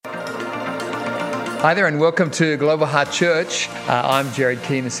Hi there and welcome to Global Heart Church. I'm Jared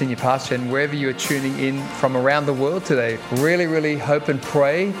Keane, the Senior Pastor, and wherever you are tuning in from around the world today, really hope and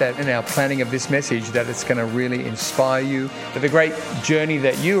pray that in our planning of this message that it's going to really inspire you for the great journey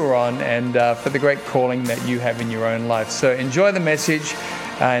that you are on and for the great calling that you have in your own life. So enjoy the message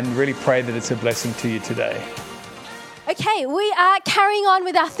and really pray that it's a blessing to you today. Okay, we are carrying on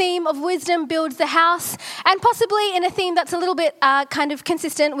with our theme of wisdom builds the house, and possibly in a theme that's a little bit kind of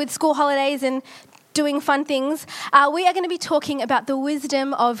consistent with school holidays and doing fun things. We are going to be talking about the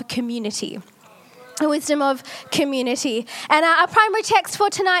wisdom of community. The wisdom of community. And our primary text for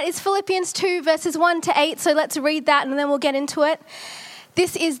tonight is Philippians 2 verses 1 to 8, so let's read that and then we'll get into it.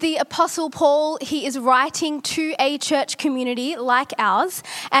 This is the Apostle Paul. He is writing to a church community like ours,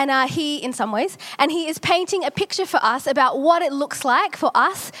 and in some ways, he is painting a picture for us about what it looks like for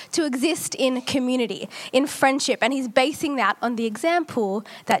us to exist in community, in friendship, and he's basing that on the example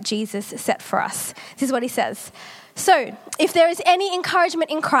that Jesus set for us. This is what he says. So, if there is any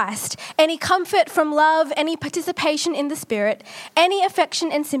encouragement in Christ, any comfort from love, any participation in the Spirit, any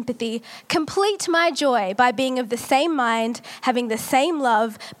affection and sympathy, complete my joy by being of the same mind, having the same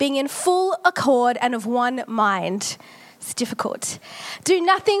love, being in full accord and of one mind. It's difficult. Do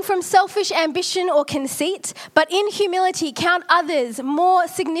nothing from selfish ambition or conceit, but in humility count others more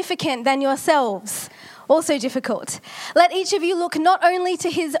significant than yourselves. Also difficult. Let each of you look not only to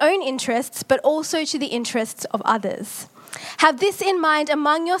his own interests, but also to the interests of others. Have this in mind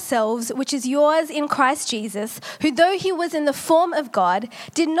among yourselves, which is yours in Christ Jesus, who though he was in the form of God,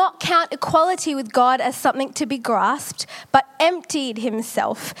 did not count equality with God as something to be grasped, but emptied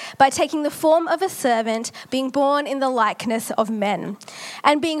himself by taking the form of a servant, being born in the likeness of men.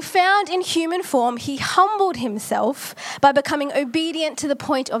 And being found in human form, he humbled himself by becoming obedient to the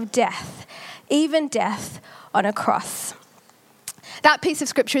point of death, even death on a cross. That piece of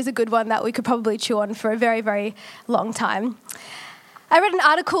scripture is a good one that we could probably chew on for a very long time. I read an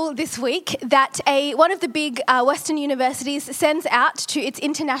article this week that one of the big Western universities sends out to its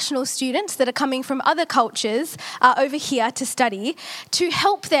international students that are coming from other cultures over here to study to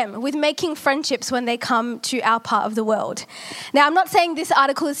help them with making friendships when they come to our part of the world. Now, I'm not saying this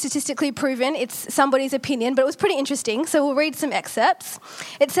article is statistically proven, it's somebody's opinion, but it was pretty interesting, so we'll read some excerpts.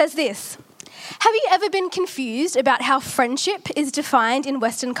 It says this. Have you ever been confused about how friendship is defined in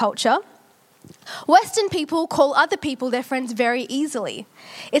Western culture? Western people call other people their friends very easily.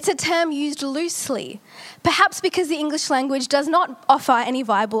 It's a term used loosely, perhaps because the English language does not offer any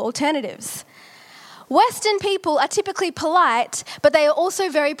viable alternatives. Western people are typically polite, but they are also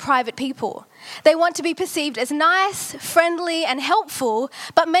very private people. They want to be perceived as nice, friendly, and helpful,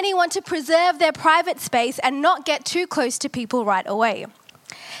 but many want to preserve their private space and not get too close to people right away.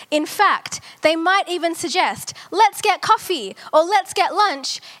 In fact, they might even suggest, let's get coffee or let's get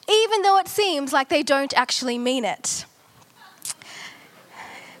lunch, even though it seems like they don't actually mean it.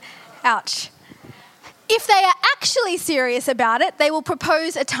 Ouch. If they are actually serious about it, they will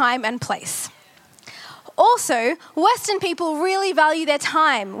propose a time and place. Also, Western people really value their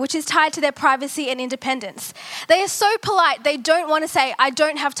time, which is tied to their privacy and independence. They are so polite, they don't want to say, I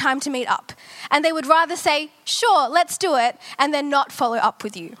don't have time to meet up. And they would rather say, sure, let's do it, and then not follow up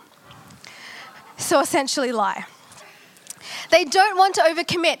with you. So essentially lie. They don't want to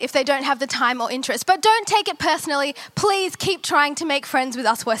overcommit if they don't have the time or interest, but don't take it personally. Please keep trying to make friends with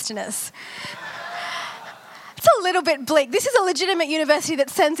us Westerners. It's a little bit bleak. This is a legitimate university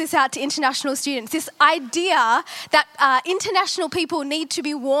that sends this out to international students. This idea that international people need to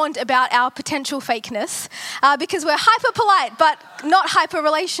be warned about our potential fakeness because we're hyper polite but not hyper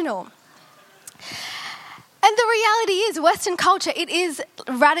relational. And the reality is, Western culture, it is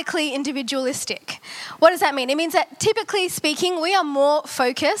radically individualistic. What does that mean? It means that typically speaking, we are more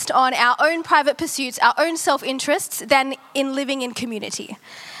focused on our own private pursuits, our own self-interests than in living in community.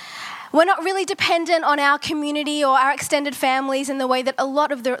 We're not really dependent on our community or our extended families in the way that a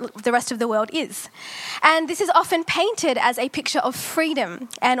lot of the rest of the world is. And this is often painted as a picture of freedom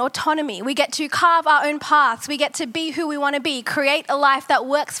and autonomy. We get to carve our own paths. We get to be who we want to be, create a life that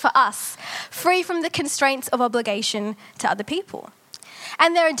works for us, free from the constraints of obligation to other people.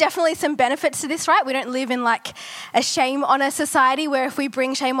 And there are definitely some benefits to this, right? We don't live in like a shame on a society where if we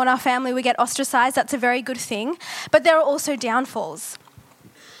bring shame on our family, we get ostracized. That's a very good thing. But there are also downfalls.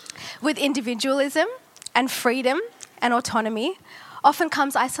 With individualism and freedom and autonomy often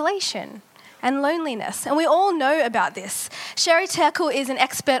comes isolation and loneliness. And we all know about this. Sherry Turkle is an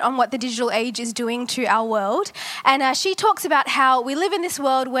expert on what the digital age is doing to our world. And she talks about how we live in this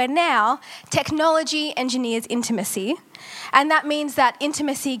world where now technology engineers intimacy. And that means that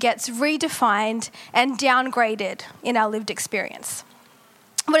intimacy gets redefined and downgraded in our lived experience.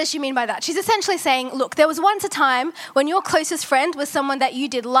 What does she mean by that? She's essentially saying, look, there was once a time when your closest friend was someone that you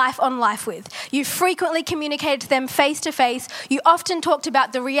did life on life with. You frequently communicated to them face to face. You often talked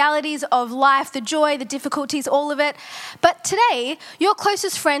about the realities of life, the joy, the difficulties, all of it. But today, your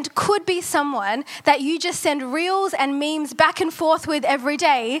closest friend could be someone that you just send reels and memes back and forth with every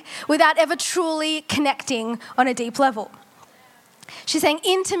day without ever truly connecting on a deep level. She's saying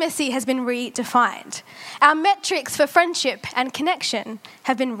intimacy has been redefined. Our metrics for friendship and connection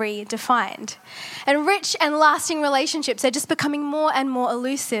have been redefined. And rich and lasting relationships are just becoming more and more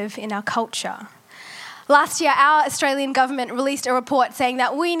elusive in our culture. Last year, our Australian government released a report saying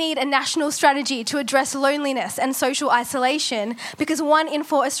that we need a national strategy to address loneliness and social isolation because 1 in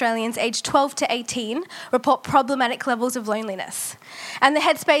 4 Australians aged 12 to 18 report problematic levels of loneliness. And the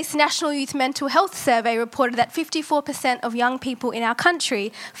Headspace National Youth Mental Health Survey reported that 54% of young people in our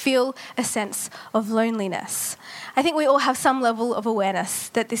country feel a sense of loneliness. I think we all have some level of awareness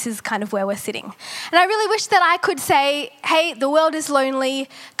that this is kind of where we're sitting. And I really wish that I could say, hey, the world is lonely,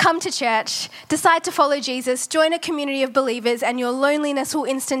 come to church, decide to follow Jesus, join a community of believers, and your loneliness will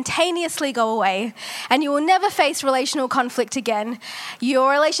instantaneously go away, and you will never face relational conflict again.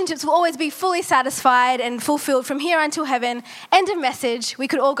 Your relationships will always be fully satisfied and fulfilled from here until heaven. End of message. We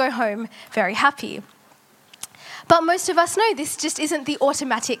could all go home very happy. But most of us know this just isn't the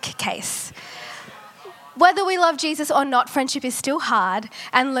automatic case. Whether we love Jesus or not, friendship is still hard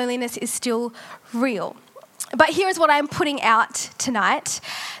and loneliness is still real. But here is what I'm putting out tonight.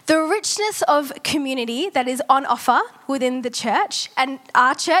 The richness of community that is on offer within the church, and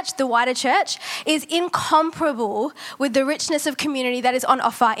our church, the wider church, is incomparable with the richness of community that is on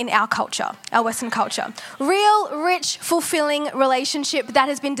offer in our culture, our Western culture. Real, rich, fulfilling relationship that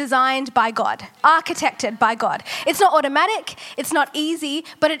has been designed by God, architected by God. It's not automatic, it's not easy,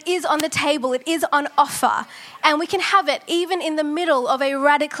 but it is on the table, it is on offer. And we can have it even in the middle of a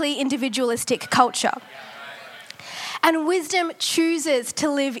radically individualistic culture. And wisdom chooses to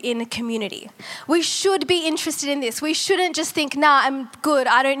live in community. We should be interested in this. We shouldn't just think, nah, I'm good,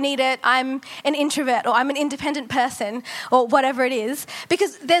 I don't need it, I'm an introvert or I'm an independent person or whatever it is.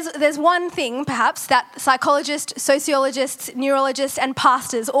 Because there's one thing, perhaps, that psychologists, sociologists, neurologists and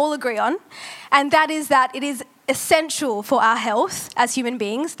pastors all agree on, and that is that it is essential for our health as human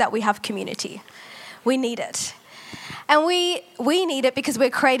beings that we have community. We need it. And we need it because we're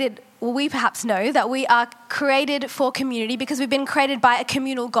created, well, we perhaps know that we are created for community because we've been created by a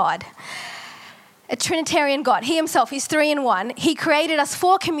communal God, a Trinitarian God. He himself is 3 in 1. He created us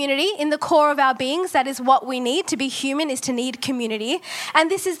for community in the core of our beings. That is what we need. To be human is to need community. And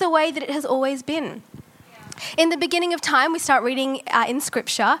this is the way that it has always been. In the beginning of time, we start reading in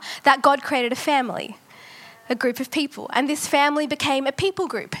Scripture that God created a family, a group of people. And this family became a people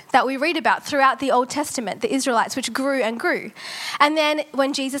group that we read about throughout the Old Testament, the Israelites, which grew and grew. And then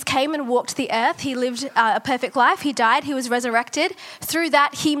when Jesus came and walked the earth, he lived a perfect life. He died, he was resurrected. Through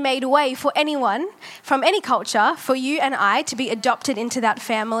that, he made way for anyone from any culture, for you and I to be adopted into that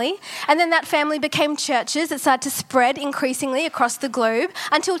family. And then that family became churches that started to spread increasingly across the globe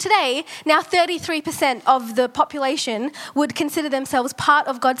until today, now 33% of the population would consider themselves part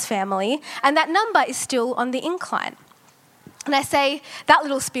of God's family. And that number is still on the incline. And I say that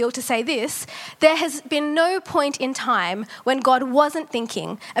little spiel to say this: there has been no point in time when God wasn't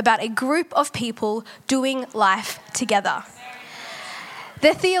thinking about a group of people doing life together.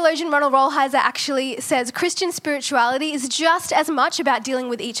 The theologian Ronald Rolheiser actually says Christian spirituality is just as much about dealing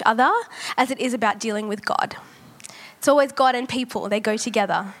with each other as it is about dealing with God. It's always God and people, they go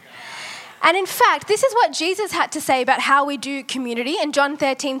together. And in fact, this is what Jesus had to say about how we do community. In John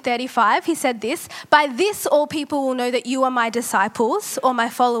 13:35, he said this: "By this all people will know that you are my disciples or my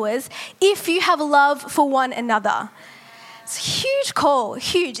followers, if you have love for one another." It's a huge call,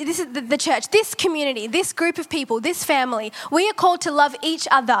 huge. This is the church, this community, this group of people, this family. We are called to love each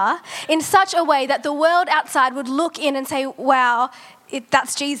other in such a way that the world outside would look in and say, wow,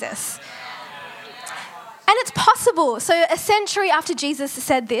 that's Jesus. And it's possible. So a century after Jesus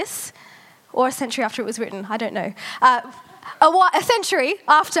said this, or a century after it was written, I don't know. A century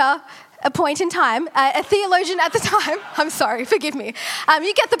after a point in time, a theologian at the time, I'm sorry, forgive me,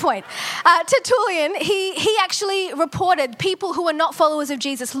 you get the point. Tertullian, he actually reported people who were not followers of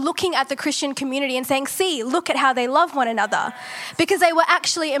Jesus looking at the Christian community and saying, see, look at how they love one another, because they were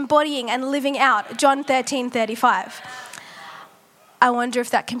actually embodying and living out John 13:35. I wonder if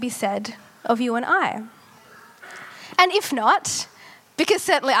that can be said of you and I. And if not, because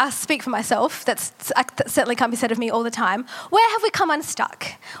certainly I speak for myself, that certainly can't be said of me all the time. Where have we come unstuck?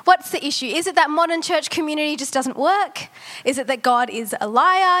 What's the issue? Is it that modern church community just doesn't work? Is it that God is a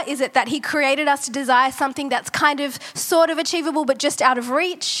liar? Is it that he created us to desire something that's kind of sort of achievable but just out of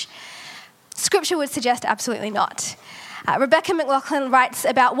reach? Scripture would suggest absolutely not. Rebecca McLaughlin writes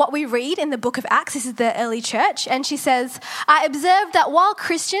about what we read in the book of Acts. This is the early church. And she says, I observed that while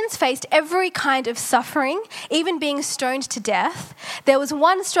Christians faced every kind of suffering, even being stoned to death, there was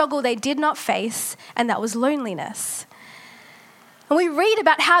one struggle they did not face, and that was loneliness. And we read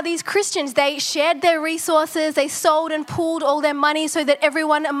about how these Christians, they shared their resources, they sold and pooled all their money so that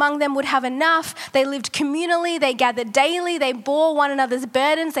everyone among them would have enough. They lived communally, they gathered daily, they bore one another's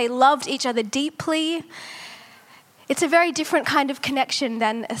burdens, they loved each other deeply. It's a very different kind of connection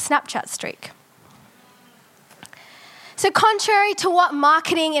than a Snapchat streak. So contrary to what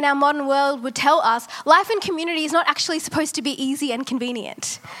marketing in our modern world would tell us, life in community is not actually supposed to be easy and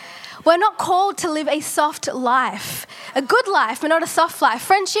convenient. We're not called to live a soft life, a good life, but not a soft life.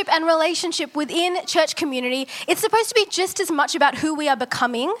 Friendship and relationship within church community, it's supposed to be just as much about who we are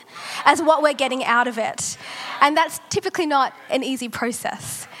becoming as what we're getting out of it. And that's typically not an easy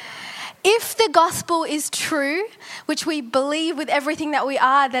process. If the gospel is true, which we believe with everything that we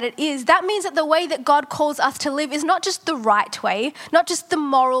are that it is, that means that the way that God calls us to live is not just the right way, not just the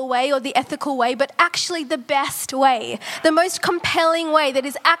moral way or the ethical way, but actually the best way, the most compelling way that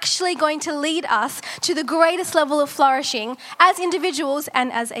is actually going to lead us to the greatest level of flourishing as individuals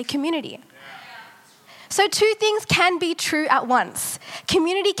and as a community. So two things can be true at once.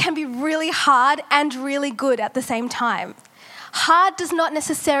 Community can be really hard and really good at the same time. Hard does not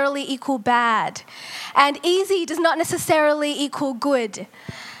necessarily equal bad, and easy does not necessarily equal good.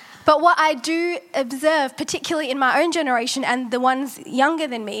 But what I do observe, particularly in my own generation and the ones younger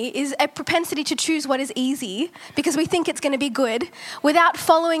than me, is a propensity to choose what is easy because we think it's going to be good without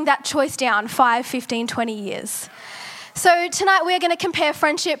following that choice down 5, 15, 20 years. So tonight we're going to compare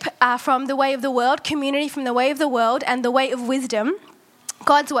friendship from the way of the world, community from the way of the world, and the way of wisdom,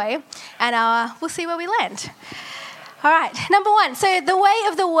 God's way, and we'll see where we land. All right, number one. So the way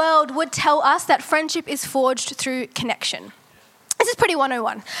of the world would tell us that friendship is forged through connection. This is pretty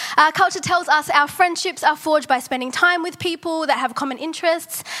 101. Culture tells us our friendships are forged by spending time with people that have common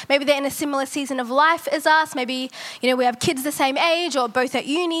interests. Maybe they're in a similar season of life as us. Maybe, we have kids the same age or both at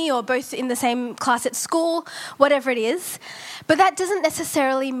uni or both in the same class at school, whatever it is. But that doesn't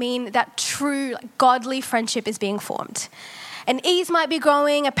necessarily mean that true godly friendship is being formed. An ease might be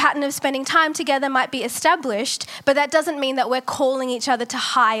growing, a pattern of spending time together might be established, but that doesn't mean that we're calling each other to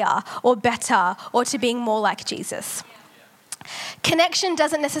higher or better or to being more like Jesus. Connection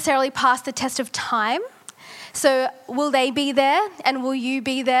doesn't necessarily pass the test of time. So will they be there and will you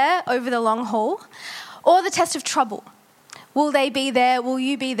be there over the long haul? Or the test of trouble. Will they be there, will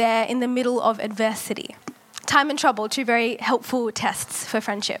you be there in the middle of adversity? Time and trouble, two very helpful tests for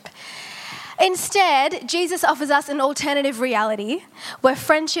friendship. Instead, Jesus offers us an alternative reality where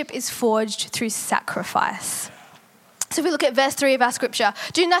friendship is forged through sacrifice. So if we look at verse 3 of our scripture,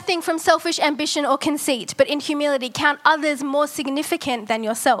 do nothing from selfish ambition or conceit, but in humility count others more significant than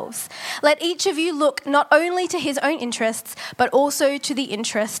yourselves. Let each of you look not only to his own interests, but also to the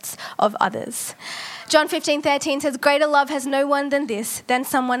interests of others. John 15:13 says, greater love has no one than this, than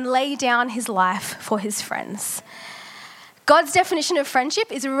someone lay down his life for his friends. God's definition of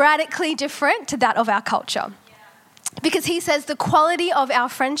friendship is radically different to that of our culture. Because he says the quality of our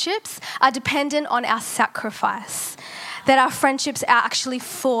friendships are dependent on our sacrifice. That our friendships are actually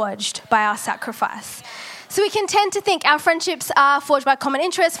forged by our sacrifice. So we can tend to think our friendships are forged by common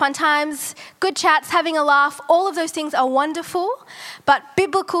interests, fun times, good chats, having a laugh. All of those things are wonderful. But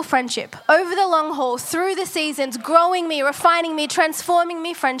biblical friendship, over the long haul, through the seasons, growing me, refining me, transforming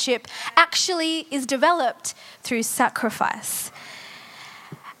me friendship, actually is developed through sacrifice.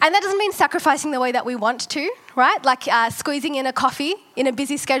 And that doesn't mean sacrificing the way that we want to, right? Like squeezing in a coffee in a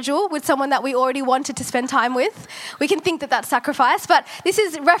busy schedule with someone that we already wanted to spend time with. We can think that that's sacrifice, but this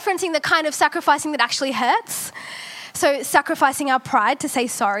is referencing the kind of sacrificing that actually hurts. So sacrificing our pride to say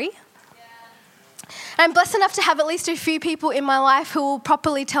sorry. I'm blessed enough to have at least a few people in my life who will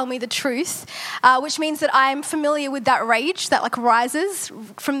properly tell me the truth, which means that I'm familiar with that rage that rises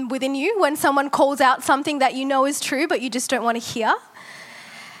from within you when someone calls out something that you know is true, but you just don't want to hear.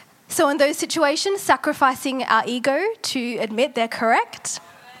 So in those situations, sacrificing our ego to admit they're correct.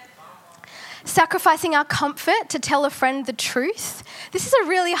 Sacrificing our comfort to tell a friend the truth. This is a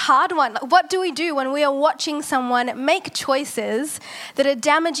really hard one. What do we do when we are watching someone make choices that are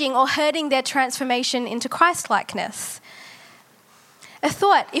damaging or hurting their transformation into Christ-likeness? A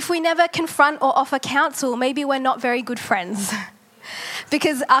thought, if we never confront or offer counsel, maybe we're not very good friends.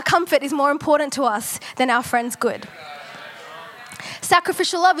 because our comfort is more important to us than our friend's good.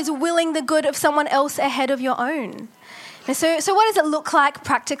 Sacrificial love is willing the good of someone else ahead of your own. And so what does it look like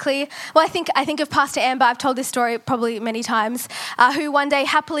practically? Well, I think of Pastor Amber. I've told this story probably many times, who one day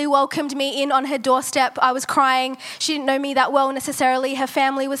happily welcomed me in on her doorstep. I was crying. She didn't know me that well necessarily. Her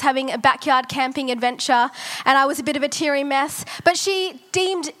family was having a backyard camping adventure, and I was a bit of a teary mess. But she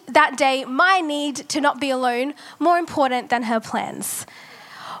deemed that day my need to not be alone more important than her plans.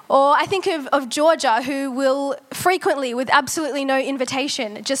 Or I think of Georgia, who will frequently, with absolutely no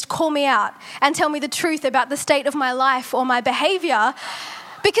invitation, just call me out and tell me the truth about the state of my life or my behaviour,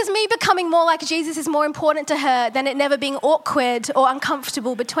 because me becoming more like Jesus is more important to her than it never being awkward or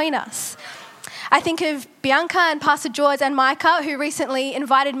uncomfortable between us. I think of Bianca and Pastor George and Micah, who recently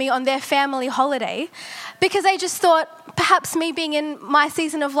invited me on their family holiday, because they just thought perhaps me being in my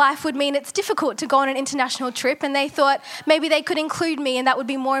season of life would mean it's difficult to go on an international trip, and they thought maybe they could include me and that would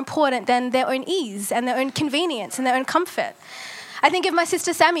be more important than their own ease and their own convenience and their own comfort. I think of my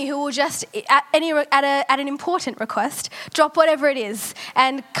sister Sammy, who will just, at an important request, drop whatever it is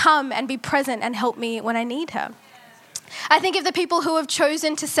and come and be present and help me when I need her. I think of the people who have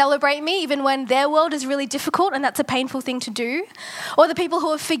chosen to celebrate me even when their world is really difficult and that's a painful thing to do. Or the people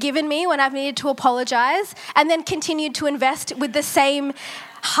who have forgiven me when I've needed to apologise and then continued to invest with the same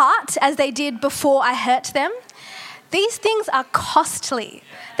heart as they did before I hurt them. These things are costly.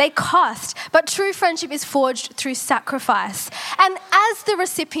 They cost. But true friendship is forged through sacrifice. And as the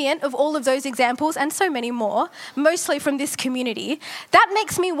recipient of all of those examples and so many more, mostly from this community, that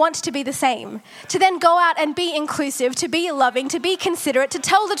makes me want to be the same. To then go out and be inclusive, to be loving, to be considerate, to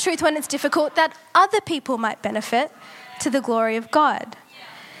tell the truth when it's difficult, that other people might benefit to the glory of God.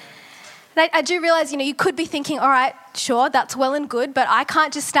 And I do realise, you could be thinking, all right, sure, that's well and good, but I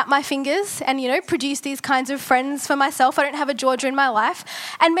can't just snap my fingers and, produce these kinds of friends for myself. I don't have a Georgia in my life.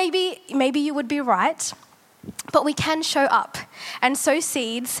 And maybe you would be right, but we can show up and sow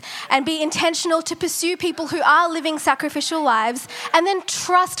seeds and be intentional to pursue people who are living sacrificial lives and then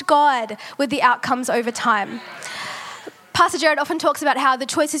trust God with the outcomes over time. Pastor Jared often talks about how the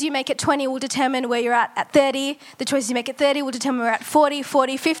choices you make at 20 will determine where you're at 30. The choices you make at 30 will determine where you're at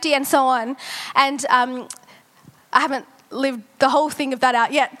 40, 50, and so on. And I haven't lived the whole thing of that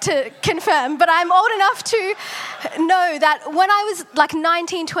out yet to confirm, but I'm old enough to know that when I was like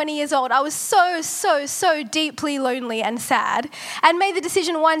 19, 20 years old, I was so deeply lonely and sad, and made the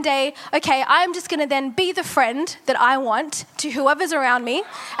decision one day, okay, I'm just going to then be the friend that I want to whoever's around me,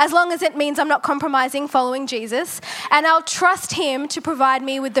 as long as it means I'm not compromising following Jesus, and I'll trust him to provide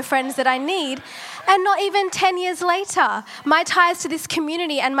me with the friends that I need. And not even 10 years later, my ties to this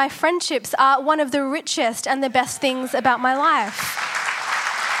community and my friendships are one of the richest and the best things about my life.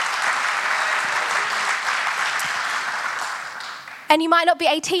 And you might not be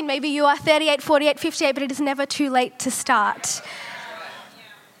 18, maybe you are 38, 48, 58, but it is never too late to start.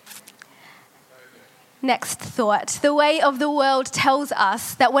 Next thought. The way of the world tells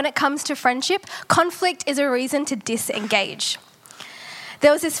us that when it comes to friendship, conflict is a reason to disengage.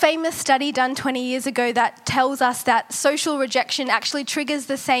 There was this famous study done 20 years ago that tells us that social rejection actually triggers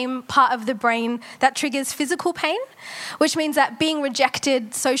the same part of the brain that triggers physical pain, which means that being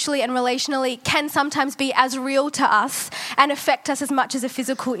rejected socially and relationally can sometimes be as real to us and affect us as much as a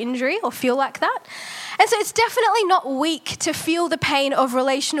physical injury or feel like that. And so it's definitely not weak to feel the pain of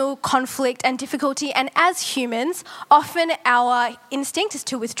relational conflict and difficulty, and as humans, often our instinct is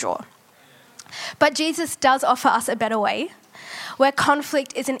to withdraw. But Jesus does offer us a better way, where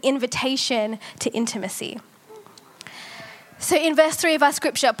conflict is an invitation to intimacy. So in verse 3 of our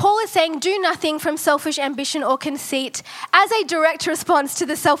scripture, Paul is saying, do nothing from selfish ambition or conceit as a direct response to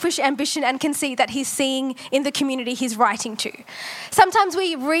the selfish ambition and conceit that he's seeing in the community he's writing to. Sometimes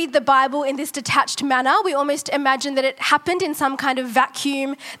we read the Bible in this detached manner. We almost imagine that it happened in some kind of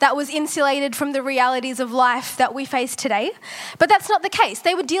vacuum that was insulated from the realities of life that we face today. But that's not the case.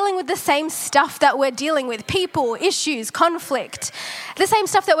 They were dealing with the same stuff that we're dealing with: people, issues, conflict, the same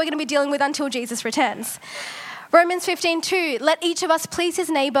stuff that we're going to be dealing with until Jesus returns. Romans 15:2, let each of us please his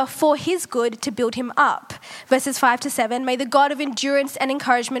neighbour for his good to build him up. Verses 5-7, may the God of endurance and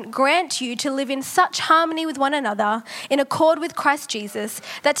encouragement grant you to live in such harmony with one another, in accord with Christ Jesus,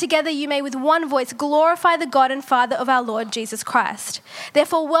 that together you may with one voice glorify the God and Father of our Lord Jesus Christ.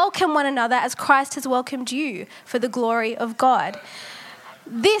 Therefore welcome one another as Christ has welcomed you for the glory of God.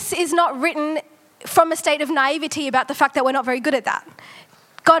 This is not written from a state of naivety about the fact that we're not very good at that.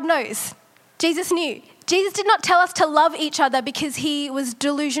 God knows. Jesus knew. Jesus did not tell us to love each other because he was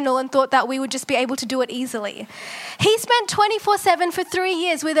delusional and thought that we would just be able to do it easily. He spent 24/7 for 3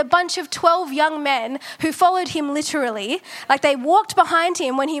 years with a bunch of 12 young men who followed him literally. Like they walked behind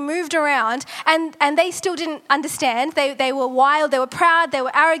him when he moved around and they still didn't understand. They were wild, they were proud, they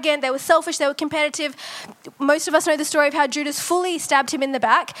were arrogant, they were selfish, they were competitive. Most of us know the story of how Judas fully stabbed him in the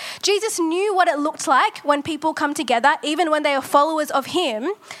back. Jesus knew what it looked like when people come together, even when they are followers of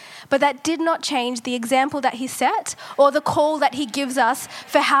him. But that did not change the example that he set or the call that he gives us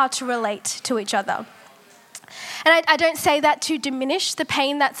for how to relate to each other. And I don't say that to diminish the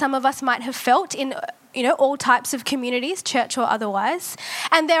pain that some of us might have felt in all types of communities, church or otherwise.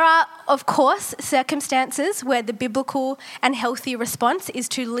 And there are, of course, circumstances where the biblical and healthy response is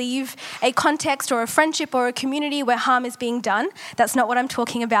to leave a context or a friendship or a community where harm is being done. That's not what I'm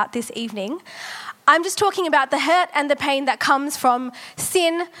talking about this evening. I'm just talking about the hurt and the pain that comes from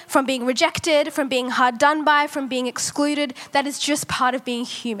sin, from being rejected, from being hard done by, from being excluded. That is just part of being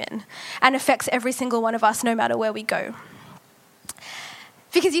human and affects every single one of us no matter where we go.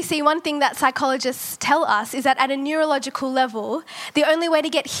 Because you see, one thing that psychologists tell us is that at a neurological level, the only way to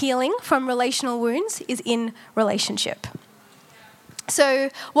get healing from relational wounds is in relationship. So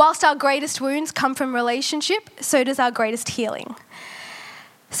whilst our greatest wounds come from relationship, so does our greatest healing.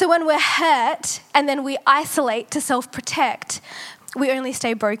 So when we're hurt and then we isolate to self-protect, we only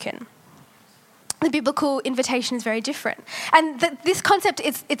stay broken. The biblical invitation is very different. And this concept,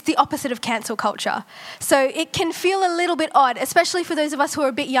 it's the opposite of cancel culture. So it can feel a little bit odd, especially for those of us who are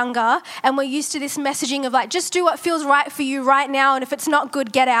a bit younger and we're used to this messaging of like, just do what feels right for you right now, and if it's not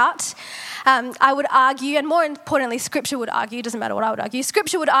good, get out. I would argue, and more importantly, Scripture would argue, it doesn't matter what I would argue,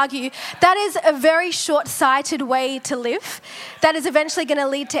 Scripture would argue that is a very short-sighted way to live that is eventually going to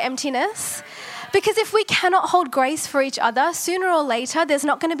lead to emptiness. Because if we cannot hold grace for each other, sooner or later, there's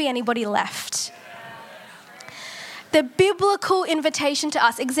not going to be anybody left. The biblical invitation to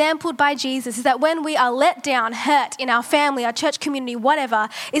us, exampled by Jesus, is that when we are let down, hurt in our family, our church community, whatever,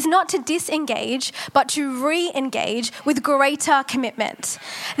 is not to disengage, but to re-engage with greater commitment.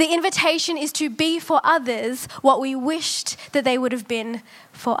 The invitation is to be for others what we wished that they would have been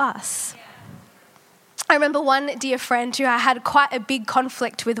for us. I remember one dear friend who I had quite a big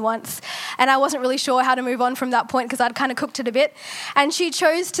conflict with once, and I wasn't really sure how to move on from that point because I'd kind of cooked it a bit. And she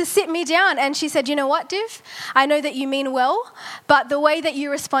chose to sit me down and she said, "You know what, Div? I know that you mean well, but the way that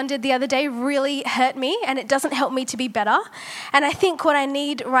you responded the other day really hurt me and it doesn't help me to be better. And I think what I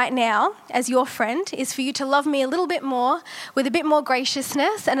need right now as your friend is for you to love me a little bit more with a bit more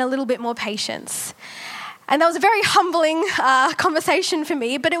graciousness and a little bit more patience." And that was a very humbling conversation for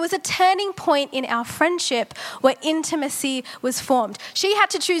me, but it was a turning point in our friendship where intimacy was formed. She had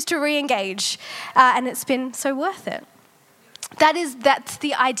to choose to re-engage, and it's been so worth it. That's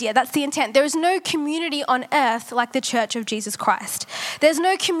the idea, that's the intent. There is no community on earth like the Church of Jesus Christ. There's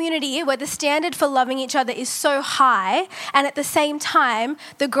no community where the standard for loving each other is so high, and at the same time,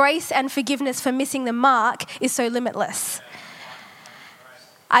 the grace and forgiveness for missing the mark is so limitless.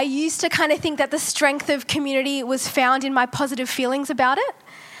 I used to kind of think that the strength of community was found in my positive feelings about it.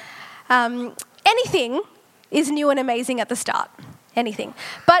 Anything is new and amazing at the start. Anything.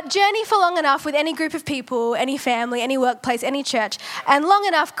 But journey for long enough with any group of people, any family, any workplace, any church, and long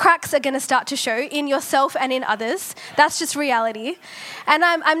enough cracks are going to start to show in yourself and in others. That's just reality. And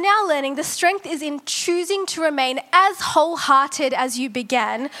I'm now learning the strength is in choosing to remain as wholehearted as you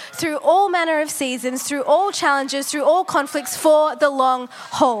began through all manner of seasons, through all challenges, through all conflicts for the long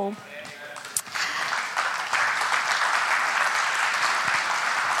haul.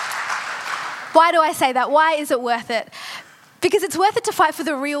 Why do I say that? Why is it worth it? Because it's worth it to fight for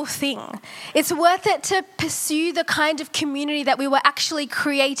the real thing. It's worth it to pursue the kind of community that we were actually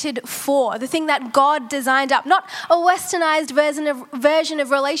created for, the thing that God designed up, not a westernized version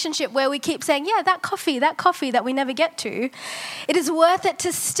of relationship where we keep saying, yeah, that coffee that we never get to. It is worth it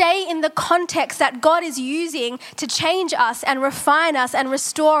to stay in the context that God is using to change us and refine us and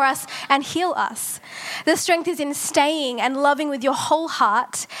restore us and heal us. The strength is in staying and loving with your whole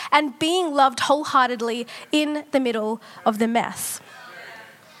heart and being loved wholeheartedly in the middle of the mess.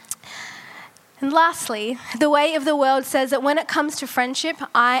 And lastly, the way of the world says that when it comes to friendship,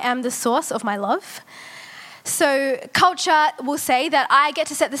 I am the source of my love. So culture will say that I get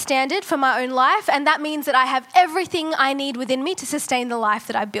to set the standard for my own life, and that means that I have everything I need within me to sustain the life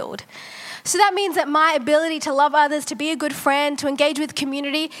that I build. So that means that my ability to love others, to be a good friend, to engage with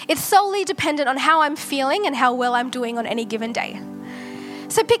community, it's solely dependent on how I'm feeling and how well I'm doing on any given day.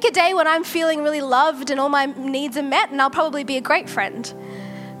 So pick a day when I'm feeling really loved and all my needs are met, and I'll probably be a great friend.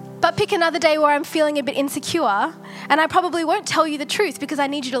 But pick another day where I'm feeling a bit insecure, and I probably won't tell you the truth because I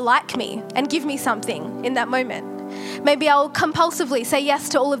need you to like me and give me something in that moment. Maybe I'll compulsively say yes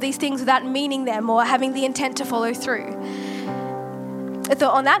to all of these things without meaning them or having the intent to follow through. A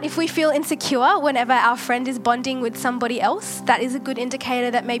thought on that, if we feel insecure whenever our friend is bonding with somebody else, that is a good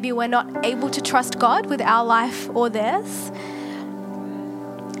indicator that maybe we're not able to trust God with our life or theirs.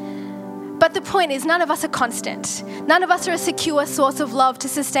 But the point is, none of us are constant. None of us are a secure source of love to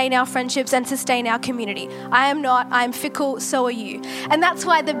sustain our friendships and sustain our community. I am not. I am fickle, so are you. And that's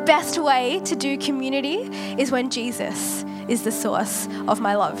why the best way to do community is when Jesus is the source of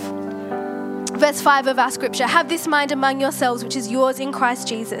my love. Verse 5 of our scripture, have this mind among yourselves, which is yours in Christ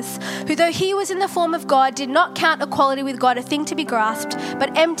Jesus, who though he was in the form of God, did not count equality with God a thing to be grasped,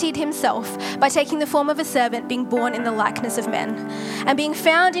 but emptied himself by taking the form of a servant, being born in the likeness of men. And being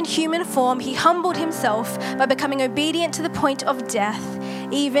found in human form, he humbled himself by becoming obedient to the point of death,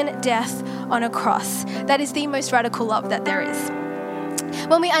 even death on a cross. That is the most radical love that there is.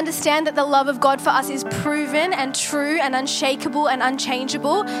 When we understand that the love of God for us is proven and true and unshakable and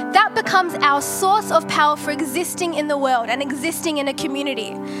unchangeable, that becomes our source of power for existing in the world and existing in a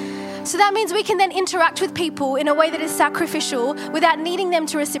community. So that means we can then interact with people in a way that is sacrificial without needing them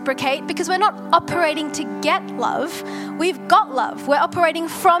to reciprocate, because we're not operating to get love. We've got love. We're operating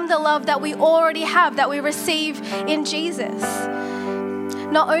from the love that we already have, that we receive in Jesus.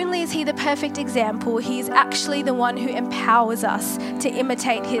 Not only is he the perfect example, he is actually the one who empowers us to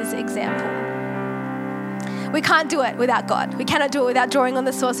imitate his example. We can't do it without God. We cannot do it without drawing on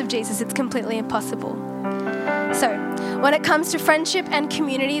the source of Jesus. It's completely impossible. So, when it comes to friendship and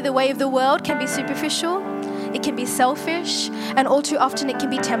community, the way of the world can be superficial, it can be selfish, and all too often it can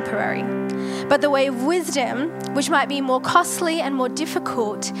be temporary. But the way of wisdom, which might be more costly and more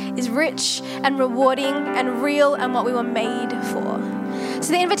difficult, is rich and rewarding and real and what we were made for.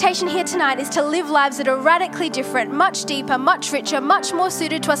 So the invitation here tonight is to live lives that are radically different, much deeper, much richer, much more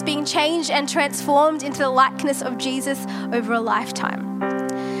suited to us being changed and transformed into the likeness of Jesus over a lifetime.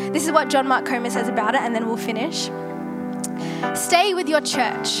 This is what John Mark Comer says about it, and then we'll finish. Stay with your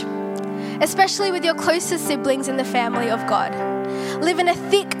church, especially with your closest siblings in the family of God. Live in a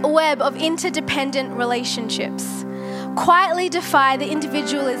thick web of interdependent relationships. Quietly defy the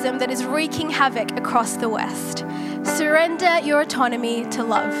individualism that is wreaking havoc across the West. Surrender your autonomy to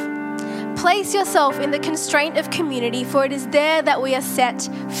love. Place yourself in the constraint of community, for it is there that we are set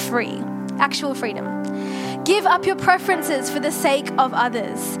free. Actual freedom. Give up your preferences for the sake of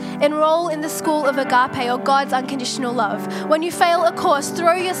others. Enroll in the school of agape, or God's unconditional love. When you fail a course,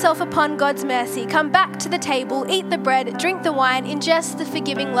 throw yourself upon God's mercy. Come back to the table, eat the bread, drink the wine, ingest the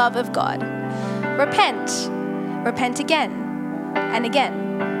forgiving love of God. Repent. Repent again and again.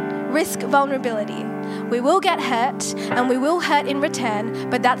 Risk vulnerability. We will get hurt and we will hurt in return,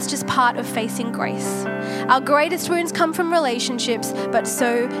 but that's just part of facing grace. Our greatest wounds come from relationships, but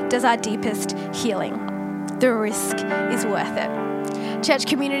so does our deepest healing. The risk is worth it. Church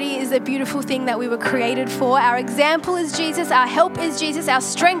community is a beautiful thing that we were created for. Our example is Jesus, our help is Jesus, our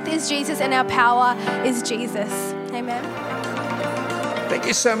strength is Jesus, and our power is Jesus. Amen. Thank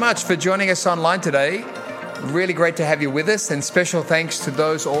you so much for joining us online today. Really great to have you with us, and special thanks to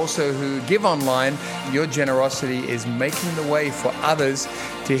those also who give online. Your generosity is making the way for others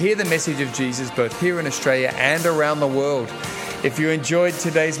to hear the message of Jesus both here in Australia and around the world. If you enjoyed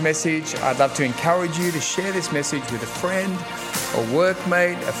today's message, I'd love to encourage you to share this message with a friend, a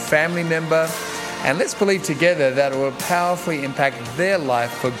workmate, a family member, and let's believe together that it will powerfully impact their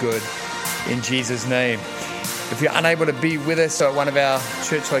life for good in Jesus' name. If you're unable to be with us at one of our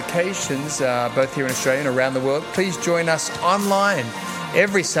church locations, both here in Australia and around the world, please join us online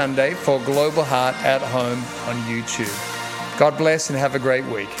every Sunday for Global Heart at Home on YouTube. God bless and have a great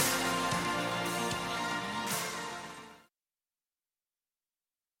week.